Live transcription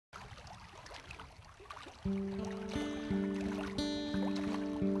Thread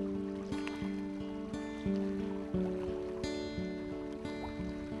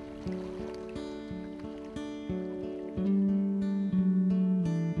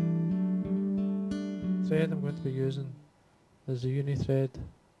I'm going to be using is the uni thread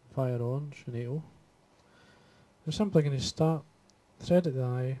Fire Orange in 8.0. We're simply going to start, thread at the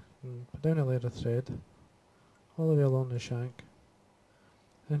eye, and put down a layer of thread all the way along the shank,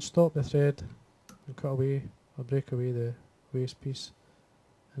 then stop the thread and cut away or break away the waste piece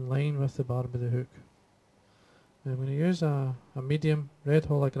in line with the barb of the hook. Now I'm going to use a medium red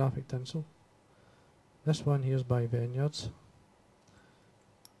holographic tinsel. This one here is by Vineyards.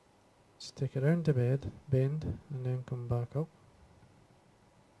 Let's take it round the bend and then come back up.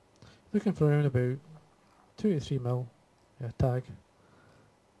 Looking for around about 2 to 3 mil tag.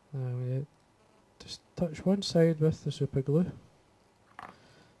 We just touch one side with the super glue,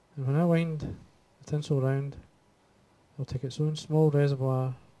 and when I wind the tinsel round, it'll take its own small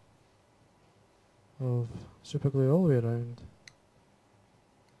reservoir of super glue all the way around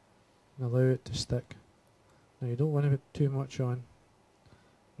and allow it to stick. Now you don't want to put too much on.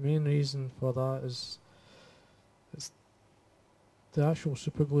 The main reason for that is the actual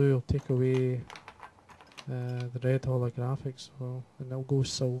super glue will take away the red holographics, well, and it'll go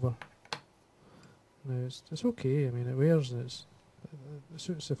silver. Now it's okay, I mean it wears and it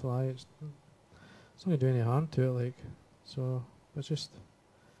suits the fly, it's not going to do any harm to it, like, so it's just,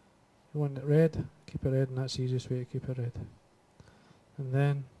 you want it red, keep it red, and that's the easiest way to keep it red. And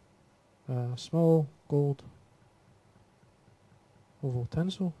then a small gold oval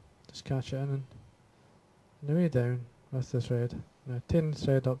tinsel, just catch it in and the way down with the thread. Now turn the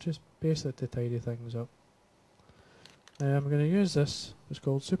thread up just basically to tidy things up. Now I'm going to use this, it's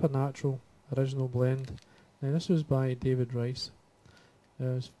called Supernatural Original Blend. Now this was by David Rice.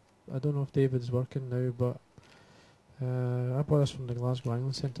 I don't know if David's working now, but I bought this from the Glasgow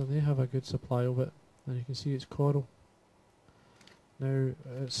Angling Centre. They have a good supply of it, and you can see it's coral. Now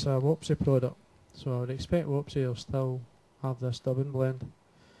it's a Wapsie product, so I would expect Wapsie will still have this dubbing blend.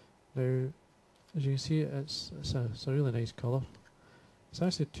 Now as you can see, it's a really nice colour. It's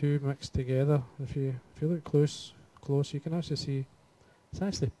actually two mixed together. If you look close, you can actually see it's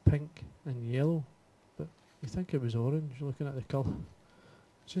actually pink and yellow, but you think it was orange looking at the colour.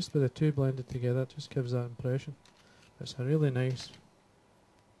 It's just with the two blended together, it just gives that impression. It's a really nice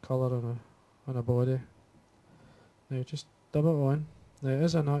colour on a body. Now just dub it on. Now it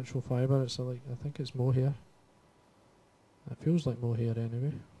is a natural fibre. It's like, I think it's mohair. It feels like mohair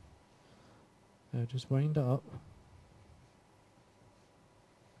anyway. Now just wind it up.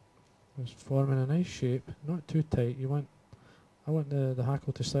 It's forming a nice shape, not too tight. I want the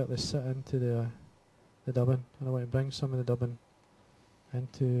hackle to slightly sit into the dubbing, and I want to bring some of the dubbing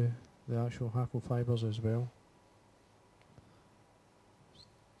into the actual hackle fibres as well.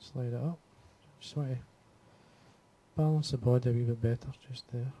 Slide it up. Just want to balance the body a wee bit better, just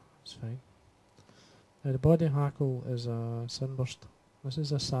there. It's fine. Now the body hackle is a Sunburst. This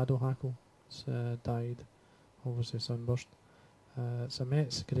is a saddle hackle. It's dyed, obviously Sunburst. It's a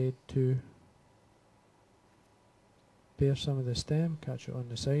Metz grade 2. Bare some of the stem, catch it on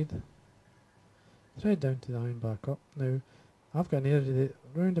the side. Thread down to the eye and back up. Now I've got an area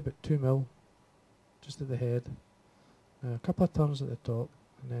around about 2 mil, just at the head. A couple of turns at the top,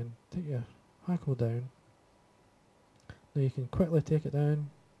 and then take your hackle down. Now you can quickly take it down,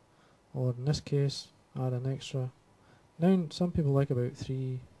 or in this case add an extra. Down, some people like about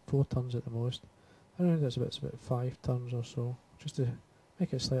 3-4 turns at the most. Around it's about 5 turns or so, just to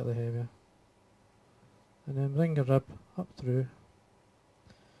make it slightly heavier. And then bring your rib up through.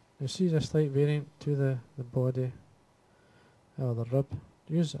 You see the slight variant to the body, or the rib.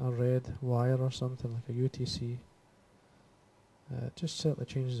 Use a red wire or something like a UTC. Just certainly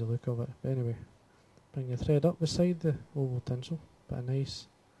changes the look of it. But anyway, bring your thread up beside the oval tinsel, but a nice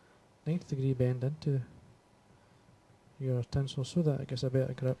 90-degree bend into your tinsel so that it gets a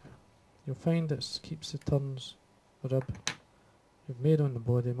better grip. You'll find it keeps the turns, the rib you've made on the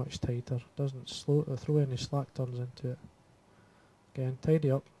body much tighter. Doesn't throw any slack turns into it. Again,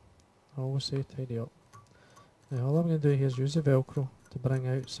 tidy up. I always say tidy up. Now all I'm going to do here is use the Velcro to bring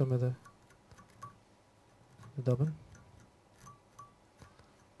out some of the dubbing.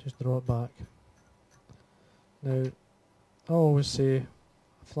 Just draw it back. Now I always say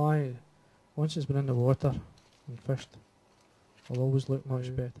a fly, once it's been in the water and fished, will always look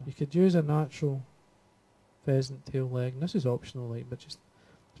much better. You could use a natural pheasant tail leg, and this is optional, like, but just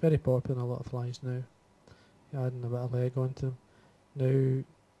it's very popular in a lot of flies now. You're adding a bit of leg onto them. Now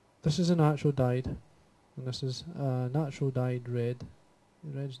this is a natural dyed, and this is a natural dyed red.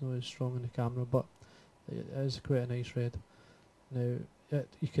 The red's not as strong in the camera, but it is quite a nice red. Now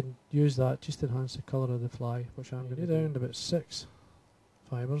you can use that just to enhance the colour of the fly, which I'm going to do around about 6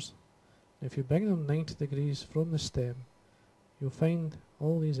 fibres. If you bring them 90 degrees from the stem, you'll find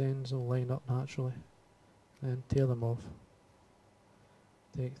all these ends will line up naturally, and tear them off.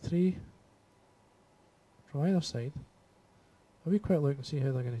 Take 3 from either side. Have a quick look and see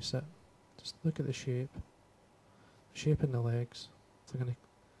how they're going to sit. Just look at the shape in the legs. They're going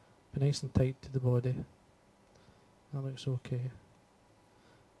to be nice and tight to the body. That looks okay.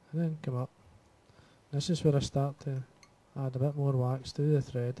 And then come up. This is where I start to add a bit more wax to the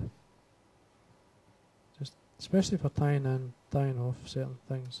thread. Just especially for tying in, tying off certain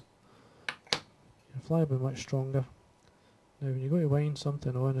things. Your fly will be much stronger. Now when you go to wind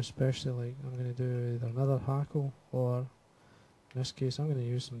something on, especially like I'm going to do either another hackle, or in this case I'm going to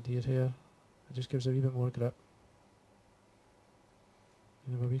use some deer hair. It just gives a wee bit more grip.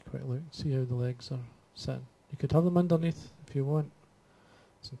 You have a wee quick look, see how the legs are sitting. You could have them underneath if you want.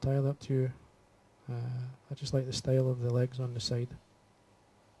 It's entirely up to you. I just like the style of the legs on the side.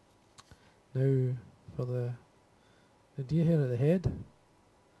 Now for the deer hair at the head.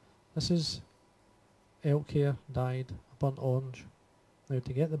 This is elk hair dyed a burnt orange. Now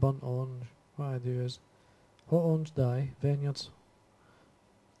to get the burnt orange, what I do is hot orange dye, Vineyards.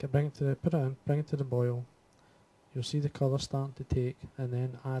 Put it in, bring it to the boil. You'll see the colour starting to take, and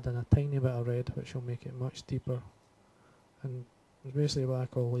then add in a tiny bit of red, which will make it much deeper. And it's basically what I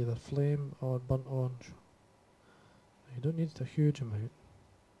call either flame or burnt orange. Now you don't need a huge amount.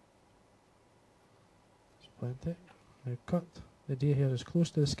 It's plenty. Now cut the deer hair as close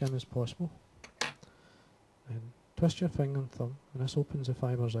to the skin as possible. And twist your finger and thumb, and this opens the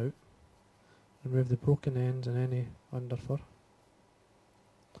fibres out. Remove the broken ends and any underfur.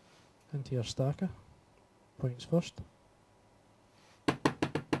 Into your stacker. Points first.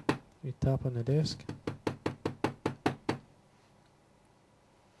 You tap on the desk.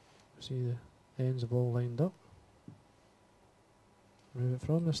 See the ends have all lined up. Remove it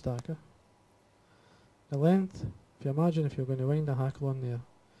from the stacker. The length, if you imagine if you're going to wind a hackle on there,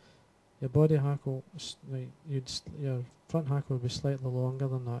 your body hackle, your front hackle would be slightly longer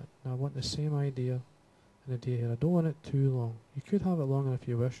than that. Now I want the same idea in the deer hair. I don't want it too long. You could have it longer if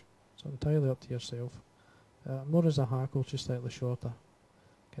you wish. It's entirely up to yourself. More as a hackle, just slightly shorter.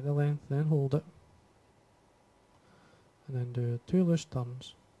 Get the length, then hold it. And then do 2 loose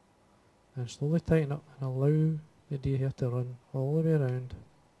turns. And slowly tighten up and allow the deer hair to run all the way around.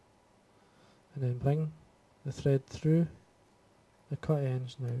 And then bring the thread through the cut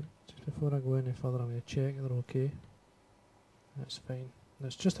ends now. Just before I go any further, I'm going to check they're okay. That's fine. And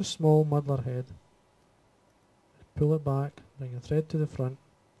it's just a small muddler head. Pull it back, bring the thread to the front.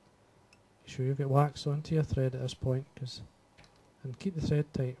 Make sure you get wax onto your thread at this point, and keep the thread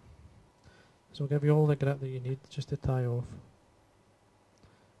tight. This will give you all the grip that you need just to tie off.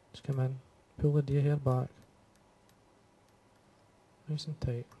 Just come in, pull the deer hair back, nice and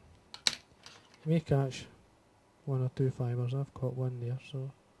tight. You may catch 1 or 2 fibres. I've caught one there,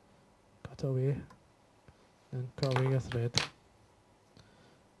 so cut it away and cut away your thread.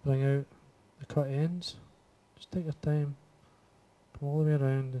 Bring out the cut ends. Just take your time, come all the way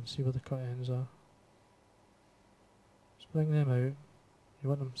around and see where the cut ends are. Just bring them out. You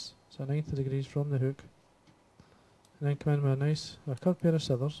want them so 90 degrees from the hook. And then come in with a curved pair of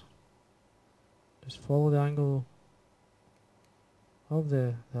scissors. Just follow the angle of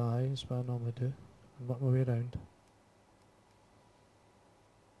the eye, is what I normally do, and work my way around.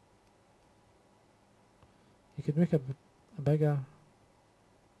 You could make a bigger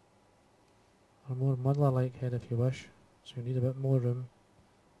or more muddler-like head if you wish, so you need a bit more room.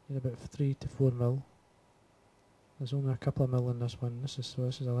 You need about 3 to 4 mil. There's only a couple of mil in this one. This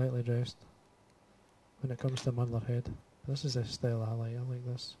is a lightly dressed when it comes to muddler head. But this is the style I like. I like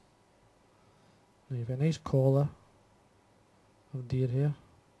this. Now you've got a nice collar of deer hair,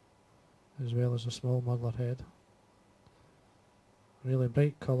 as well as a small muddler head. Really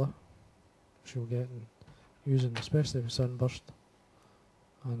bright colour, which you'll get using especially with Sunburst,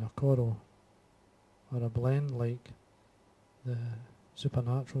 and a coral or a blend like the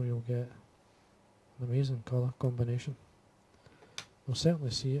Supernatural. You'll get an amazing colour combination. You'll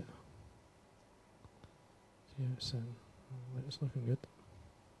certainly see it. See how it's in. It's looking good.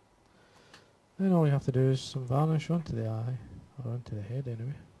 Then all you have to do is some varnish onto the eye, or onto the head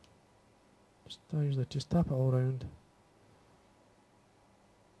anyway. I usually just tap it all round.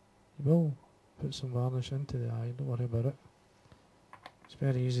 You will put some varnish into the eye, don't worry about it. It's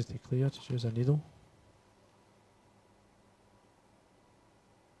very easy to clear, just use a needle.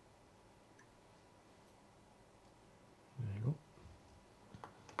 There you go.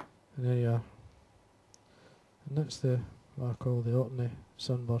 And there you are. And that's the what I call the Orkney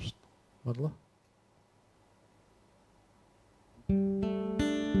Sunburst Muddler.